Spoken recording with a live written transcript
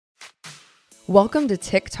Welcome to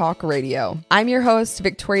TikTok Radio. I'm your host,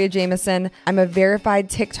 Victoria Jameson. I'm a verified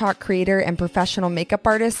TikTok creator and professional makeup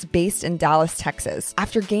artist based in Dallas, Texas.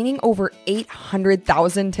 After gaining over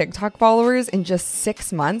 800,000 TikTok followers in just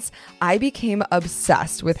 6 months, I became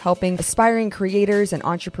obsessed with helping aspiring creators and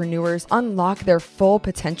entrepreneurs unlock their full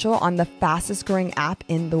potential on the fastest growing app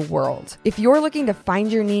in the world. If you're looking to find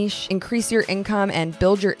your niche, increase your income, and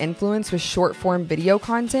build your influence with short form video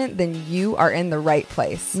content, then you are in the right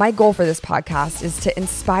place. My goal for this podcast is to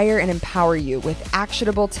inspire and empower you with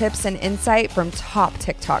actionable tips and insight from top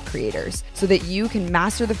TikTok creators so that you can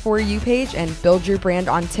master the For You page and build your brand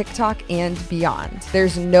on TikTok and beyond.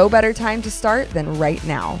 There's no better time to start than right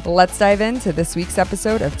now. Let's dive into this week's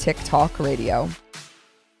episode of TikTok Radio.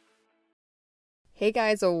 Hey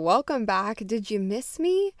guys, welcome back. Did you miss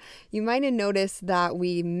me? You might have noticed that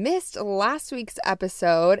we missed last week's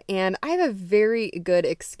episode, and I have a very good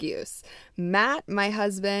excuse. Matt, my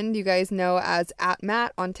husband, you guys know as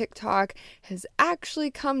 @Matt on TikTok, has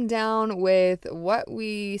actually come down with what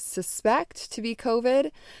we suspect to be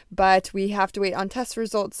COVID, but we have to wait on test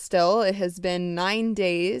results still. It has been 9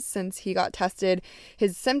 days since he got tested.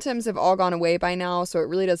 His symptoms have all gone away by now, so it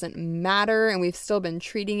really doesn't matter, and we've still been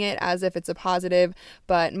treating it as if it's a positive.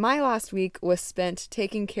 But my last week was spent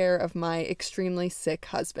taking care of my extremely sick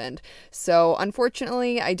husband. So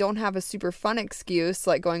unfortunately, I don't have a super fun excuse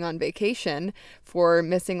like going on vacation for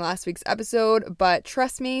missing last week's episode. But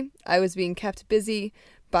trust me, I was being kept busy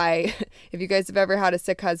by, if you guys have ever had a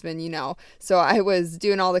sick husband, you know. So I was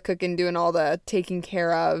doing all the cooking, doing all the taking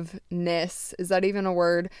care of-ness. Is that even a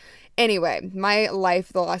word? Anyway, my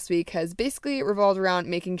life the last week has basically revolved around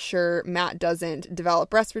making sure Matt doesn't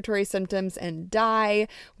develop respiratory symptoms and die,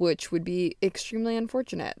 which would be extremely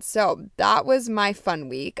unfortunate. So that was my fun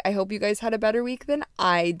week. I hope you guys had a better week than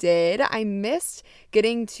I did. I missed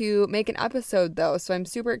getting to make an episode though, so I'm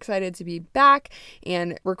super excited to be back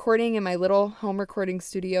and recording in my little home recording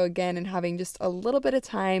studio again and having just a little bit of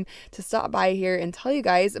time to stop by here and tell you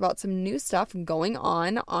guys about some new stuff going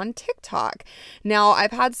on TikTok. Now,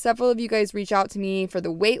 I've had several of you guys reach out to me for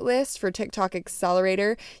the wait list for TikTok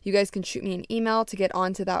Accelerator. You guys can shoot me an email to get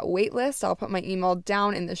onto that wait list. I'll put my email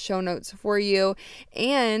down in the show notes for you.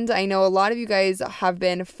 And I know a lot of you guys have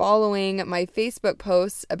been following my Facebook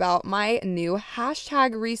posts about my new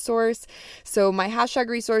hashtag resource. So my hashtag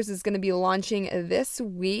resource is going to be launching this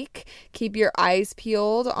week. Keep your eyes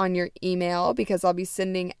peeled on your email because I'll be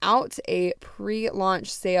sending out a pre-launch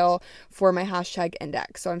sale for my hashtag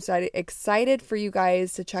index. So I'm excited for you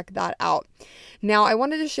guys to check that out. Now, I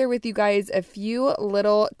wanted to share with you guys a few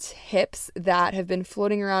little tips that have been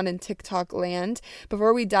floating around in TikTok land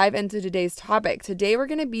before we dive into today's topic. Today, we're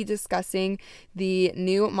going to be discussing the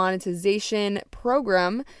new monetization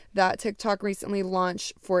program that TikTok recently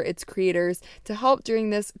launched for its creators to help during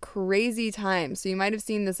this crazy time. So you might have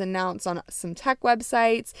seen this announced on some tech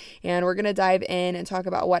websites, and we're going to dive in and talk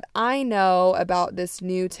about what I know about this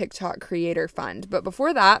new TikTok creator fund. But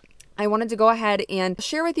before that, I wanted to go ahead and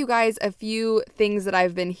share with you guys a few things that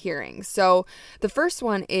I've been hearing. So the first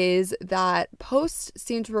one is that posts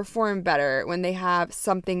seem to perform better when they have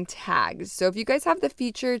something tagged. So if you guys have the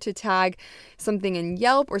feature to tag something in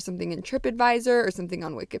Yelp or something in TripAdvisor or something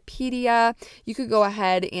on Wikipedia, you could go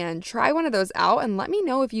ahead and try one of those out and let me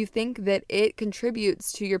know if you think that it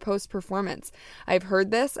contributes to your post performance. I've heard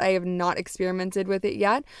this. I have not experimented with it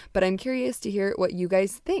yet, but I'm curious to hear what you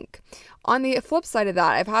guys think. On the flip side of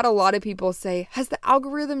that, I've had a lot of people say, has the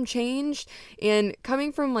algorithm changed? And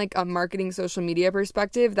coming from like a marketing social media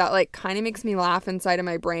perspective, that like kind of makes me laugh inside of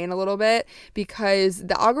my brain a little bit because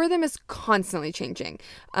the algorithm is constantly changing.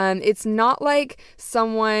 It's not like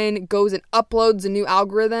someone goes and uploads a new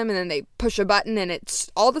algorithm and then they push a button and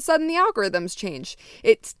it's all of a sudden the algorithms change.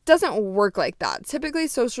 It doesn't work like that. Typically,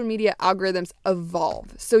 social media algorithms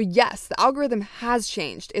evolve. So yes, the algorithm has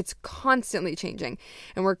changed. It's constantly changing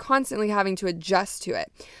and we're constantly having to adjust to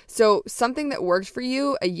it. So something that worked for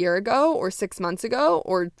you a year ago or 6 months ago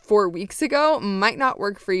or 4 weeks ago might not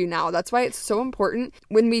work for you now. That's why it's so important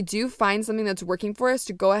when we do find something that's working for us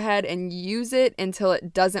to go ahead and use it until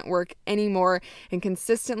it doesn't work anymore and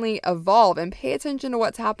consistently evolve and pay attention to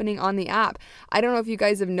what's happening on the app. I don't know if you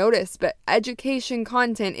guys have noticed, but education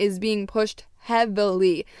content is being pushed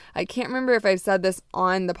heavily. I can't remember if I've said this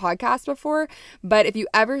on the podcast before, but if you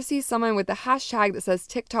ever see someone with the hashtag that says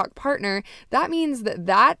TikTok partner, that means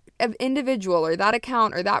that individual or that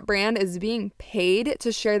account or that brand is being paid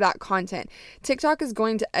to share that content. TikTok is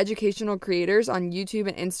going to educational creators on YouTube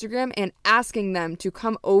and Instagram and asking them to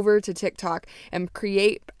come over to TikTok and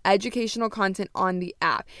create educational content on the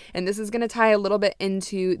app. And this is going to tie a little bit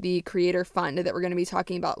into the creator fund that we're going to be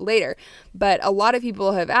talking about later. But a lot of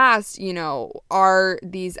people have asked, are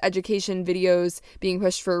these education videos being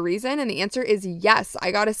pushed for a reason? And the answer is yes.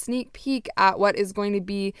 I got a sneak peek at what is going to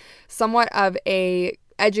be somewhat of a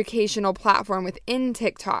educational platform within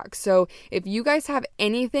TikTok. So if you guys have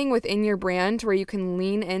anything within your brand where you can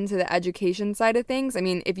lean into the education side of things, I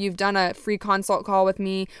mean, if you've done a free consult call with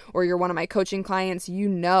me or you're one of my coaching clients, you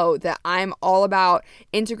know that I'm all about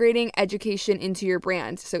integrating education into your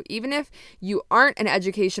brand. So even if you aren't an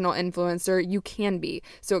educational influencer, you can be.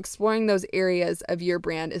 So exploring those areas of your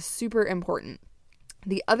brand is super important.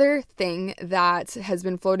 The other thing that has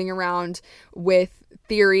been floating around with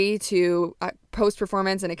theory to post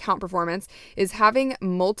performance and account performance is having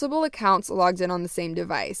multiple accounts logged in on the same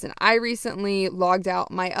device. And I recently logged out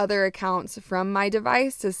my other accounts from my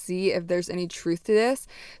device to see if there's any truth to this.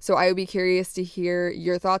 So I would be curious to hear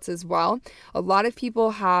your thoughts as well. A lot of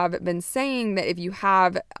people have been saying that if you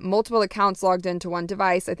have multiple accounts logged into one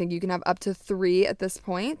device, I think you can have up to 3 at this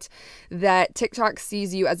point, that TikTok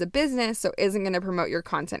sees you as a business, so isn't going to promote your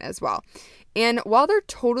content as well. And while there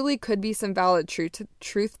totally could be some valid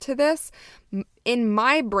truth to this, in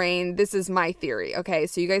my brain, this is my theory, okay?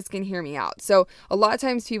 So you guys can hear me out. So a lot of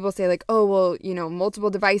times people say like, oh, well, multiple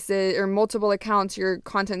devices or multiple accounts, your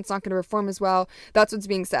content's not going to perform as well. That's what's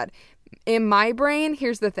being said. In my brain,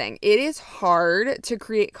 here's the thing. It is hard to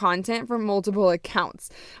create content from multiple accounts.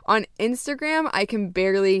 On Instagram, I can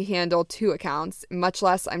barely handle 2 accounts, much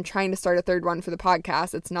less I'm trying to start a 3rd one for the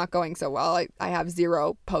podcast. It's not going so well. I have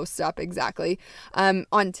 0 posts up exactly.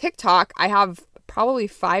 On TikTok, I have probably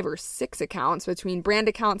 5 or 6 accounts between brand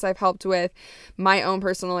accounts I've helped with, my own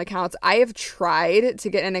personal accounts. I have tried to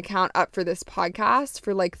get an account up for this podcast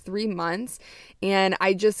for like 3 months, and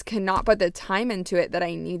I just cannot put the time into it that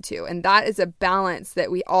I need to. And that is a balance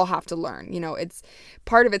that we all have to learn. It's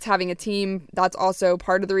part of it's having a team. That's also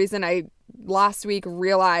part of the reason I last week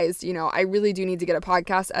realized, I really do need to get a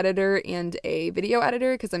podcast editor and a video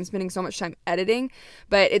editor because I'm spending so much time editing,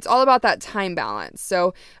 but it's all about that time balance.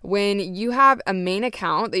 So when you have a main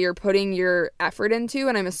account that you're putting your effort into,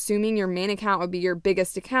 and I'm assuming your main account would be your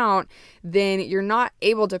biggest account, then you're not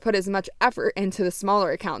able to put as much effort into the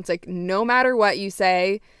smaller accounts. Like no matter what you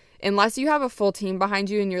say, unless you have a full team behind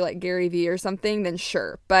you and you're like Gary Vee or something, then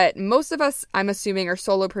sure. But most of us, I'm assuming, are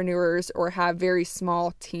solopreneurs or have very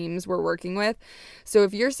small teams we're working with. So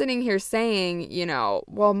if you're sitting here saying,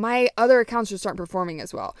 well, my other accounts just aren't performing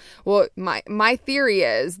as well. Well, my theory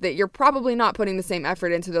is that you're probably not putting the same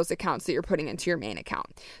effort into those accounts that you're putting into your main account.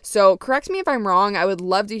 So correct me if I'm wrong. I would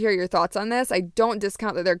love to hear your thoughts on this. I don't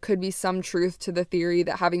discount that there could be some truth to the theory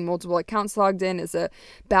that having multiple accounts logged in is a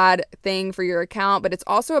bad thing for your account, but it's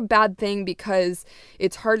also a bad thing because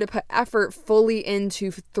it's hard to put effort fully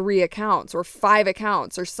into 3 accounts or 5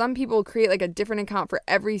 accounts, or some people create like a different account for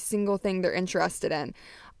every single thing they're interested in.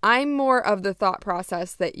 I'm more of the thought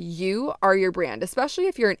process that you are your brand, especially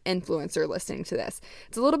if you're an influencer listening to this.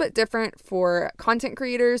 It's a little bit different for content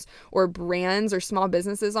creators or brands or small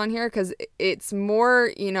businesses on here because it's more,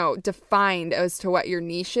 defined as to what your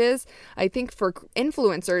niche is. I think for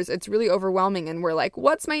influencers, it's really overwhelming and we're like,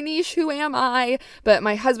 what's my niche? Who am I? But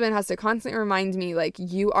my husband has to constantly remind me, like,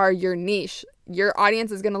 you are your niche. Your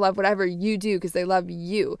audience is going to love whatever you do because they love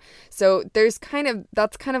you. So that's kind of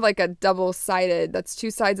like a double-sided, that's 2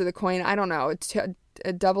 sides of the coin. I don't know. It's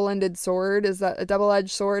a double-ended sword. Is that a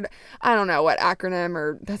double-edged sword? I don't know what acronym,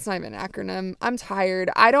 or that's not even an acronym. I'm tired.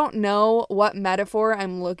 I don't know what metaphor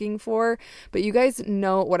I'm looking for, but you guys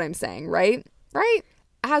know what I'm saying, right? Right?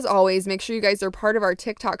 As always, make sure you guys are part of our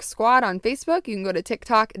TikTok squad on Facebook. You can go to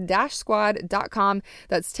tiktok-squad.com.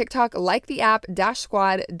 That's TikTok like the app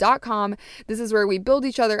 -squad.com. This is where we build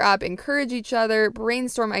each other up, encourage each other,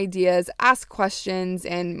 brainstorm ideas, ask questions,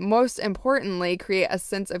 and most importantly, create a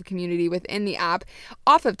sense of community within the app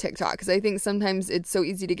off of TikTok. Because I think sometimes it's so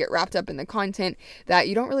easy to get wrapped up in the content that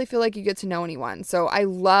you don't really feel like you get to know anyone. So I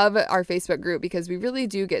love our Facebook group because we really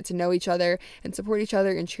do get to know each other and support each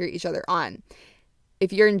other and cheer each other on.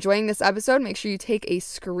 If you're enjoying this episode, make sure you take a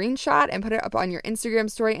screenshot and put it up on your Instagram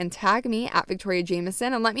story and tag me at Victoria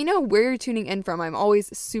Jameson and let me know where you're tuning in from. I'm always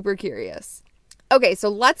super curious. Okay, so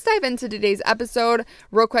let's dive into today's episode.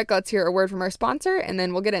 Real quick, let's hear a word from our sponsor and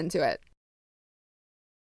then we'll get into it.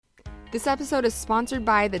 This episode is sponsored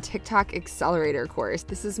by the TikTok Accelerator course.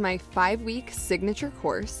 This is my 5-week signature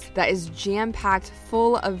course that is jam-packed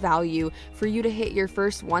full of value for you to hit your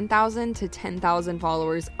first 1,000 to 10,000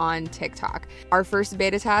 followers on TikTok. Our first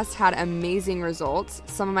beta test had amazing results.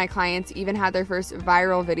 Some of my clients even had their first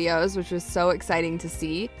viral videos, which was so exciting to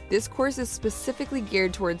see. This course is specifically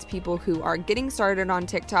geared towards people who are getting started on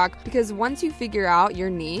TikTok, because once you figure out your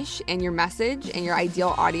niche and your message and your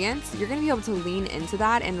ideal audience, you're going to be able to lean into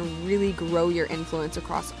that and really grow your influence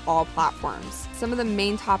across all platforms. Some of the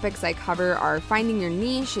main topics I cover are finding your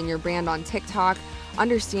niche and your brand on TikTok,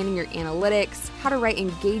 understanding your analytics, how to write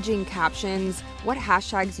engaging captions, what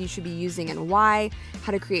hashtags you should be using and why,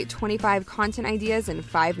 how to create 25 content ideas in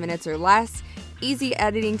 5 minutes or less, easy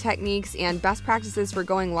editing techniques, and best practices for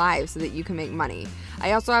going live so that you can make money.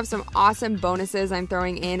 I also have some awesome bonuses I'm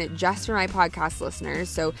throwing in just for my podcast listeners,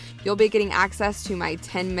 so you'll be getting access to my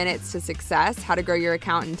 10 Minutes to Success, how to grow your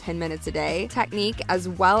account in 10 minutes a day technique, as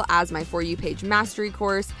well as my For You page mastery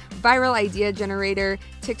course, viral idea generator,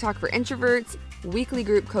 TikTok for introverts, weekly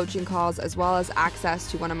group coaching calls, as well as access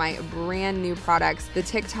to one of my brand new products, the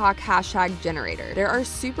TikTok hashtag generator. There are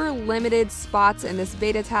super limited spots in this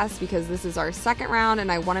beta test because this is our second round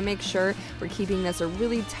and I want to make sure we're keeping this a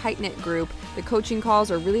really tight-knit group. The coaching calls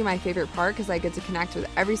are really my favorite part because I get to connect with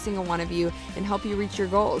every single one of you and help you reach your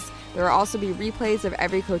goals. There will also be replays of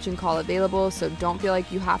every coaching call available, so don't feel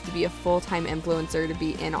like you have to be a full-time influencer to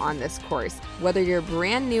be in on this course. Whether you're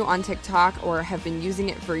brand new on TikTok or have been using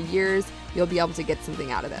it for years, you'll be able to get something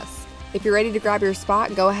out of this. If you're ready to grab your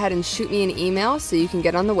spot, go ahead and shoot me an email so you can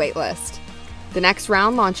get on the wait list. The next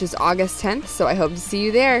round launches August 10th, so I hope to see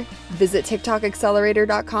you there. Visit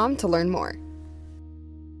TikTokaccelerator.com to learn more.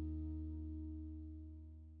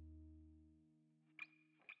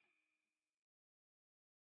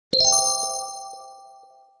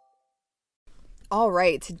 All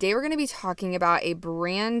right, today we're going to be talking about a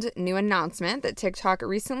brand new announcement that TikTok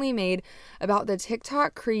recently made about the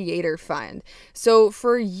TikTok Creator Fund. So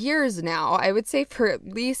for years now, I would say for at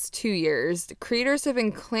least 2 years, creators have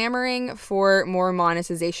been clamoring for more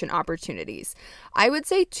monetization opportunities. I would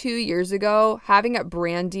say 2 years ago, having a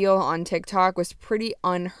brand deal on TikTok was pretty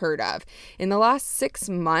unheard of. In the last 6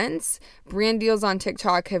 months, brand deals on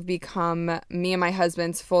TikTok have become me and my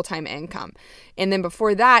husband's full-time income. And then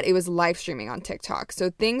before that, it was live streaming on TikTok. So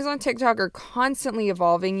things on TikTok are constantly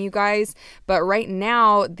evolving, you guys. But right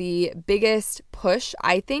now, the biggest push,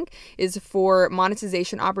 I think, is for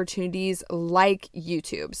monetization opportunities like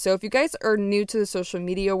YouTube. So if you guys are new to the social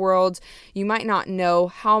media world, you might not know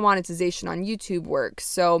how monetization on YouTube works.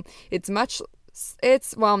 So it's not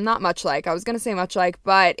much like, I was going to say much like,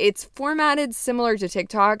 but it's formatted similar to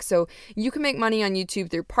TikTok. So you can make money on YouTube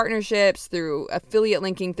through partnerships, through affiliate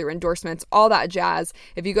linking, through endorsements, all that jazz.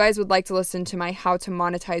 If you guys would like to listen to my How to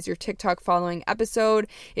Monetize Your TikTok Following episode,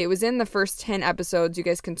 it was in the first 10 episodes. You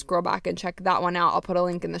guys can scroll back and check that one out. I'll put a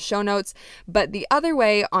link in the show notes. But the other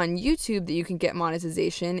way on YouTube that you can get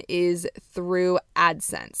monetization is through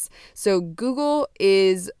AdSense. So Google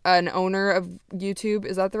is an owner of YouTube.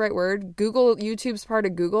 Is that the right word? YouTube's part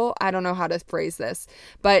of Google. I don't know how to phrase this,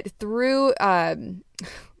 but through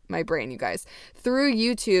my brain, you guys, through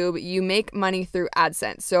YouTube, you make money through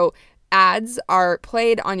AdSense. So ads are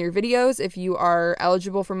played on your videos if you are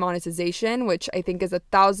eligible for monetization, which I think is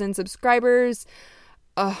 1,000 subscribers.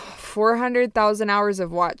 400,000 hours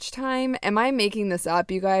of watch time. Am I making this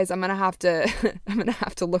up, you guys? I'm gonna have to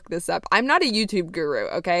look this up. I'm not a YouTube guru,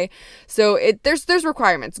 okay? So there's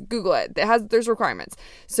requirements. Google it. There's requirements.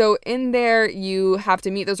 So in there you have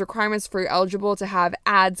to meet those requirements for eligible to have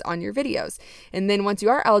ads on your videos. And then once you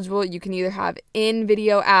are eligible, you can either have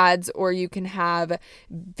in-video ads or you can have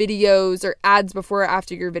videos or ads before or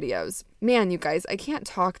after your videos. Man, you guys, I can't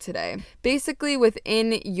talk today. Basically,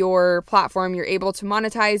 within your platform, you're able to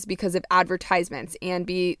monetize because of advertisements. And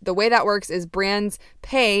the way that works is brands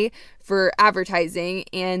pay for advertising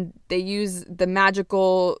and they use the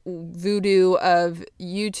magical voodoo of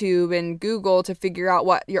YouTube and Google to figure out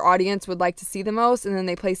what your audience would like to see the most. And then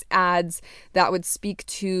they place ads that would speak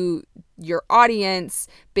to your audience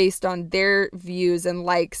based on their views and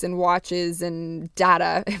likes and watches and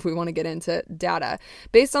data, if we want to get into data.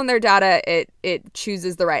 Based on their data, it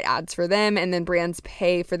chooses the right ads for them, and then brands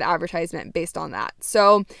pay for the advertisement based on that.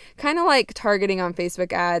 So kind of like targeting on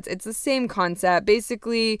Facebook ads, it's the same concept.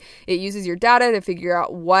 Basically, it uses your data to figure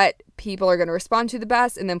out what people are going to respond to the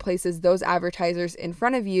best, and then places those advertisers in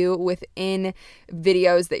front of you within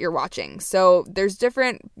videos that you're watching. So there's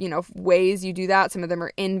different, ways you do that. Some of them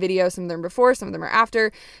are in video, some of them are before, some of them are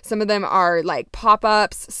after. Some of them are like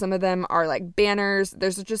pop-ups, some of them are like banners.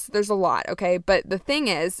 There's a lot, okay? But the thing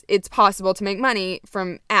is, it's possible to make money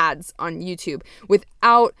from ads on YouTube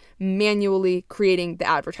without manually creating the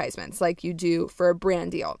advertisements like you do for a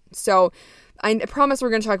brand deal. So I promise we're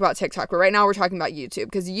going to talk about TikTok, but right now we're talking about YouTube,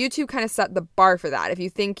 because YouTube kind of set the bar for that. If you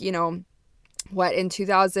think, in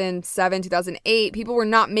 2007, 2008, people were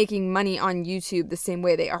not making money on YouTube the same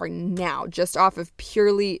way they are now, just off of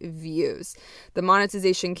purely views. The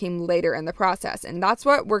monetization came later in the process, and that's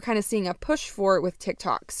what we're kind of seeing a push for with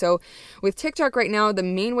TikTok. So with TikTok right now, the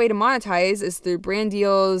main way to monetize is through brand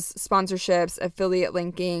deals, sponsorships, affiliate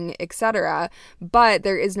linking, etc. But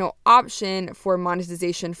there is no option for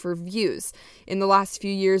monetization for views. In the last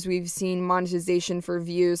few years, we've seen monetization for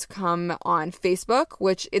views come on Facebook,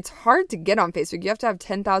 which it's hard to get on Facebook. You have to have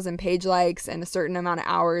 10,000 page likes and a certain amount of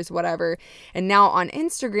hours, whatever. And now on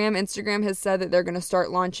Instagram has said that they're going to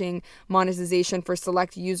start launching monetization for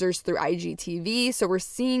select users through IGTV. So we're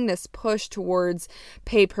seeing this push towards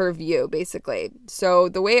pay-per-view, basically. So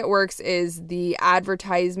the way it works is the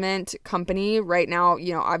advertisement company right now,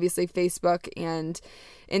 obviously Facebook and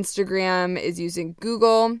Instagram is using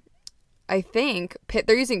Google. I think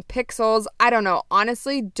they're using pixels. I don't know.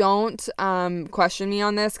 Honestly, don't question me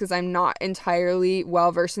on this, because I'm not entirely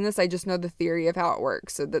well versed in this. I just know the theory of how it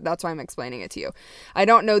works. So that's why I'm explaining it to you. I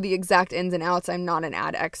don't know the exact ins and outs. I'm not an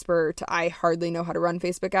ad expert. I hardly know how to run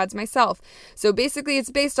Facebook ads myself. So basically, it's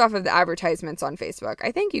based off of the advertisements on Facebook.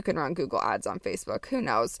 I think you can run Google ads on Facebook. Who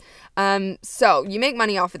knows? So you make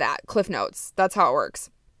money off of that. Cliff notes. That's how it works.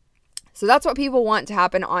 So that's what people want to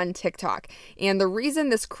happen on TikTok. And the reason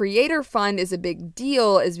this creator fund is a big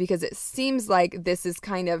deal is because it seems like this is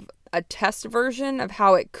kind of a test version of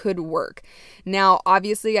how it could work. Now,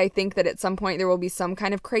 obviously, I think that at some point there will be some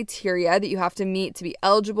kind of criteria that you have to meet to be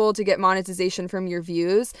eligible to get monetization from your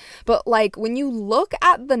views. But like when you look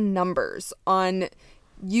at the numbers on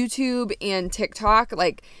YouTube and TikTok,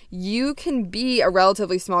 like you can be a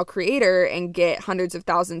relatively small creator and get hundreds of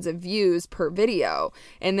thousands of views per video.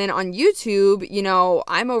 And then on YouTube,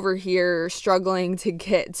 I'm over here struggling to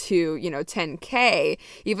get to, 10K,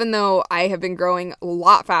 even though I have been growing a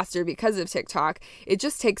lot faster because of TikTok. It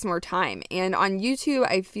just takes more time. And on YouTube,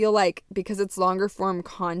 I feel like because it's longer form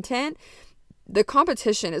content, the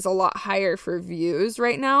competition is a lot higher for views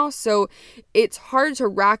right now. So it's hard to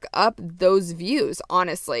rack up those views,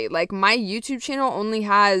 honestly. Like my YouTube channel only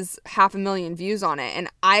has 500,000 views on it, and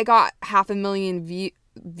I got 500,000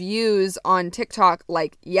 views on TikTok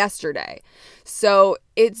like yesterday. So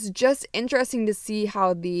it's just interesting to see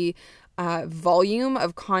how the volume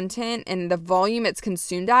of content and the volume it's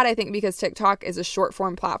consumed at. I think because TikTok is a short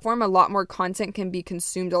form platform, a lot more content can be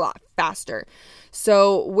consumed a lot faster.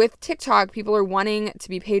 So with TikTok, people are wanting to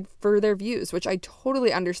be paid for their views, which I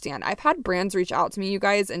totally understand. I've had brands reach out to me, you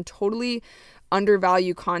guys, and totally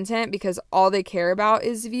undervalue content because all they care about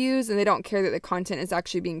is views, and they don't care that the content is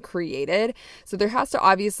actually being created. So there has to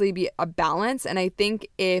obviously be a balance. And I think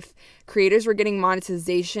if creators were getting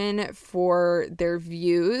monetization for their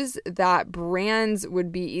views, that brands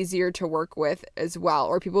would be easier to work with as well,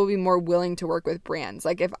 or people would be more willing to work with brands.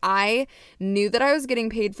 Like if I knew that I was getting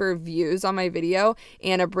paid for views on my video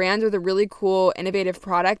and a brand with a really cool, innovative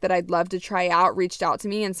product that I'd love to try out reached out to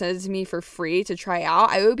me and sent it to me for free to try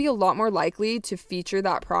out, I would be a lot more likely to feature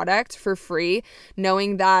that product for free,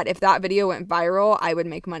 knowing that if that video went viral, I would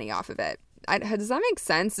make money off of it. Does that make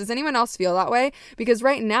sense? Does anyone else feel that way? Because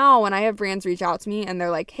right now, when I have brands reach out to me and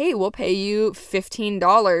they're like, hey, we'll pay you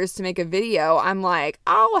 $15 to make a video, I'm like,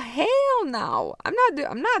 oh, hell no. I'm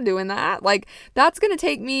not doing that. Like, that's going to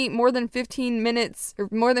take me more than 15 minutes or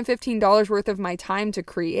more than $15 worth of my time to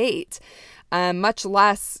create. Much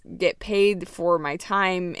less get paid for my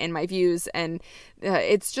time and my views. And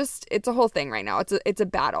it's a whole thing right now. It's a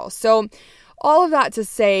battle. So all of that to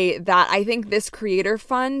say that I think this creator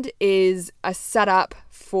fund is a setup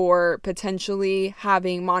for potentially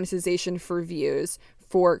having monetization for views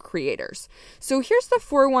for creators. So here's the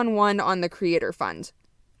 411 on the creator fund.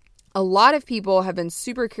 A lot of people have been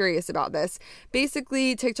super curious about this.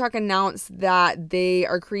 Basically, TikTok announced that they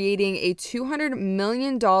are creating a $200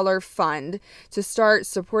 million fund to start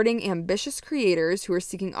supporting ambitious creators who are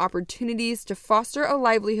seeking opportunities to foster a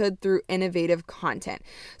livelihood through innovative content.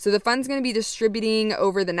 So the fund's going to be distributing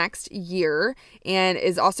over the next year and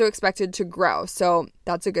is also expected to grow. So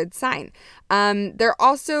that's a good sign. They're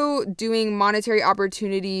also doing monetary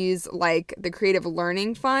opportunities like the Creative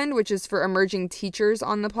Learning Fund, which is for emerging teachers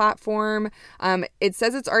on the platform. platform. It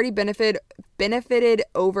says it's already benefited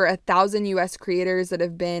over 1,000 US creators that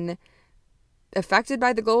have been affected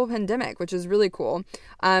by the global pandemic, which is really cool.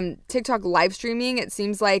 TikTok live streaming, it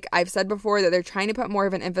seems like I've said before that they're trying to put more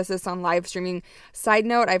of an emphasis on live streaming. Side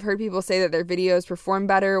note, I've heard people say that their videos perform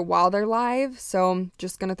better while they're live, so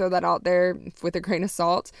just gonna throw that out there with a grain of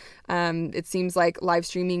salt. It seems like live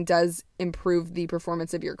streaming does improve the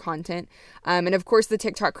performance of your content. And of course the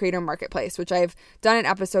TikTok Creator Marketplace, which I've done an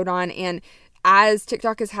episode on, and as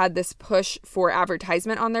TikTok has had this push for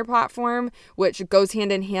advertisement on their platform, which goes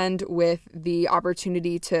hand in hand with the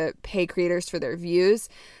opportunity to pay creators for their views,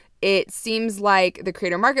 it seems like the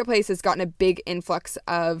Creator Marketplace has gotten a big influx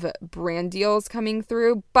of brand deals coming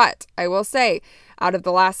through. But I will say, out of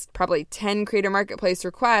the last probably 10 Creator Marketplace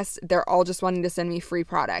requests, they're all just wanting to send me free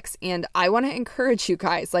products. And I want to encourage you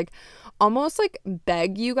guys, almost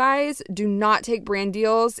beg you guys, do not take brand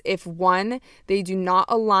deals if, one, they do not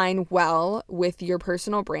align well with your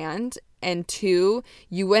personal brand, and two,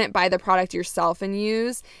 you wouldn't buy the product yourself and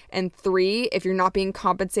use, and three, if you're not being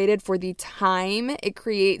compensated for the time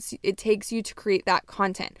it takes you to create that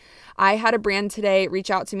content. I had a brand today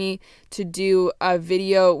reach out to me to do a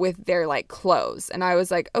video with their clothes, and I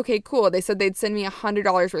was like, okay, cool. They said they'd send me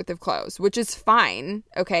 $100 worth of clothes, which is fine.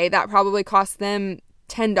 Okay, that probably cost them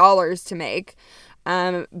 $10 to make.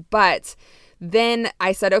 But then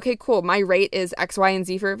I said, okay, cool. My rate is X, Y, and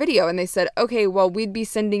Z for a video. And they said, okay, well, we'd be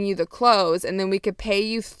sending you the clothes and then we could pay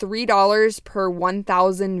you $3 per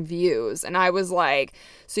 1,000 views. And I was like,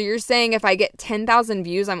 so you're saying if I get 10,000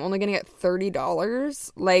 views, I'm only going to get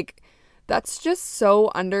 $30? That's just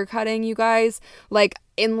so undercutting, you guys.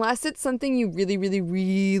 Unless it's something you really, really,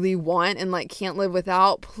 really want and can't live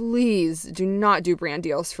without, please do not do brand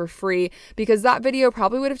deals for free, because that video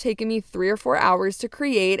probably would have taken me 3 or 4 hours to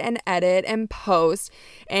create and edit and post.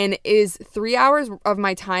 And is 3 hours of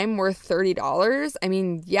my time worth $30? I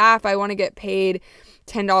mean, yeah, if I want to get paid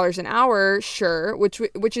 $10 an hour, sure,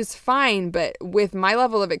 which is fine, but with my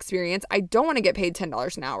level of experience, I don't want to get paid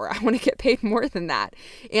 $10 an hour. I want to get paid more than that,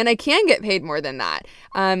 and I can get paid more than that.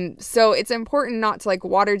 So it's important not to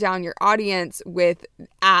water down your audience with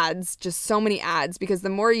ads, just so many ads, because the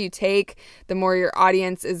more you take, the more your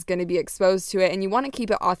audience is going to be exposed to it, and you want to keep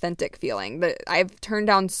it authentic feeling. But I've turned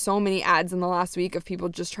down so many ads in the last week of people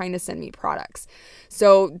just trying to send me products.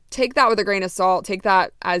 So take that with a grain of salt. Take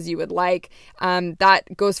that as you would like. That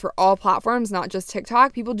goes for all platforms, not just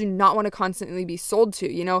TikTok. People do not want to constantly be sold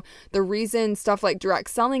to. The reason stuff like direct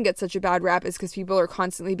selling gets such a bad rap is because people are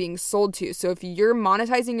constantly being sold to. So if you're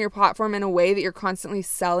monetizing your platform in a way that you're constantly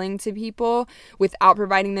selling to people without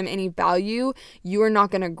providing them any value, you are not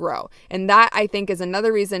going to grow. And that, I think, is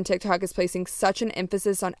another reason TikTok is placing such an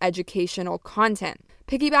emphasis on educational content.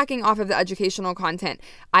 Piggybacking off of the educational content,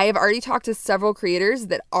 I have already talked to several creators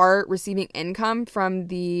that are receiving income from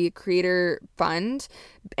the Creator Fund,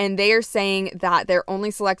 and they are saying that they're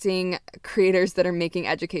only selecting creators that are making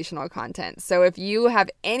educational content. So if you have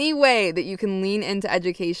any way that you can lean into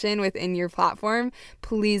education within your platform,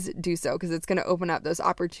 please do so, because it's going to open up those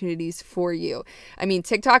opportunities for you. I mean,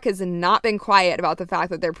 TikTok has not been quiet about the fact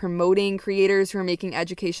that they're promoting creators who are making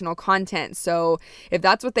educational content. So if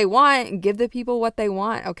that's what they want, give the people what they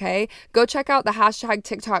want, okay? Go check out the hashtag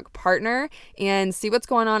TikTok partner and see what's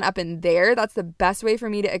going on up in there. That's the best way for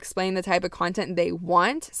me to explain the type of content they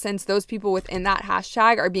want, since those people within that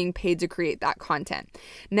hashtag are being paid to create that content.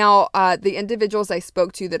 Now, the individuals I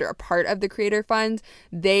spoke to that are a part of the Creator Fund,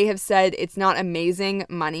 they have said it's not amazing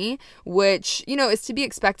money, which, is to be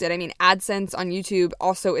expected. I mean, AdSense on YouTube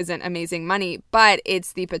also isn't amazing money, but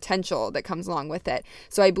it's the potential that comes along with it.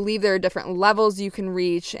 So I believe there are different levels you can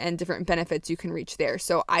reach and different benefits you can reach there.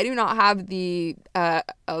 So I do not have the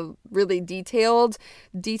really details.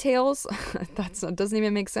 That doesn't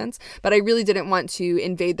even make sense. But I really didn't want to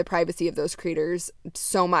invade the privacy of those creators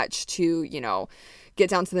so much to, get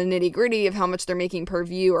down to the nitty gritty of how much they're making per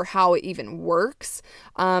view or how it even works.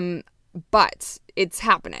 But it's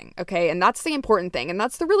happening, okay? And that's the important thing. And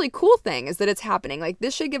that's the really cool thing, is that it's happening.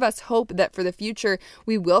 This should give us hope that for the future,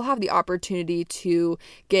 we will have the opportunity to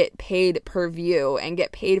get paid per view and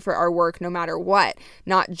get paid for our work no matter what,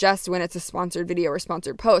 not just when it's a sponsored video or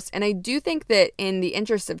sponsored post. And I do think that in the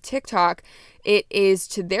interest of TikTok, it is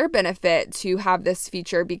to their benefit to have this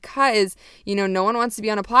feature, because, no one wants to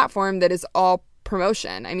be on a platform that is all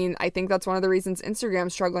promotion. I mean, I think that's one of the reasons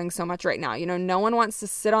Instagram's struggling so much right now. No one wants to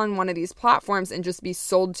sit on one of these platforms and just be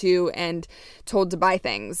sold to and told to buy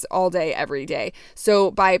things all day, every day.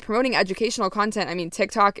 So by promoting educational content, I mean,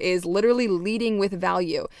 TikTok is literally leading with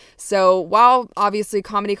value. So while obviously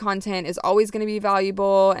comedy content is always going to be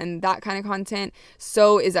valuable and that kind of content,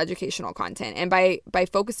 so is educational content. And by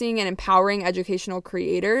focusing and empowering educational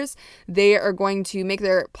creators, they are going to make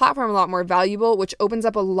their platform a lot more valuable, which opens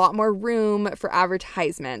up a lot more room for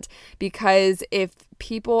advertisement. Because if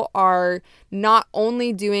people are not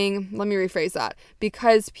only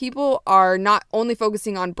because people are not only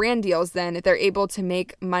focusing on brand deals, then they're able to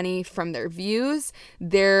make money from their views.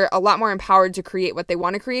 They're a lot more empowered to create what they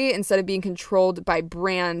want to create instead of being controlled by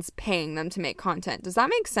brands paying them to make content. Does that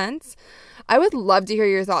make sense? I would love to hear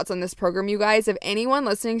your thoughts on this program, you guys. If anyone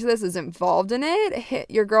listening to this is involved in it, hit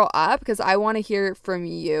your girl up because I want to hear from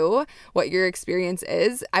you what your experience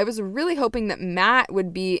is. I was really hoping that Matt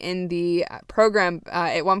would be in the program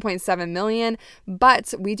at 1.7 million,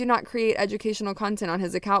 but we do not create educational content on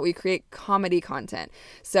his account. We create comedy content.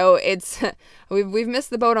 So we've missed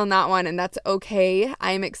the boat on that one, and that's okay.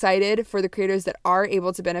 I am excited for the creators that are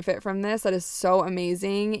able to benefit from this. That is so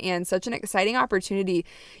amazing and such an exciting opportunity.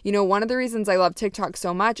 One of the reasons I love TikTok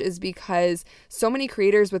so much is because so many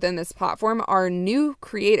creators within this platform are new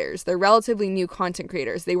creators. They're relatively new content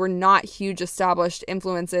creators. They were not huge established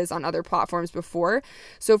influences on other platforms before.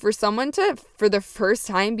 So for someone to, for the first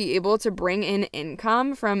time, be able to bring in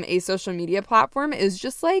income from a social media platform is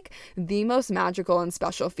just like the most magical and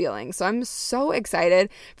special feeling. So I'm so excited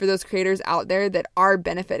for those creators out there that are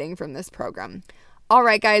benefiting from this program. All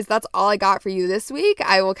right, guys, that's all I got for you this week.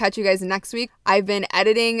 I will catch you guys next week. I've been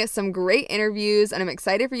editing some great interviews, and I'm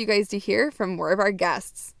excited for you guys to hear from more of our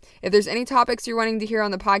guests. If there's any topics you're wanting to hear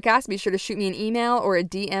on the podcast, be sure to shoot me an email or a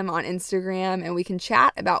DM on Instagram, and we can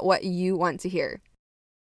chat about what you want to hear.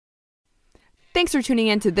 Thanks for tuning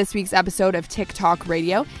in to this week's episode of TikTok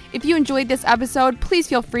Radio. If you enjoyed this episode, please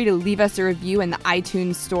feel free to leave us a review in the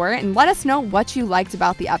iTunes store and let us know what you liked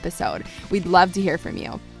about the episode. We'd love to hear from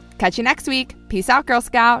you. Catch you next week. Peace out, Girl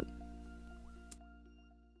Scout.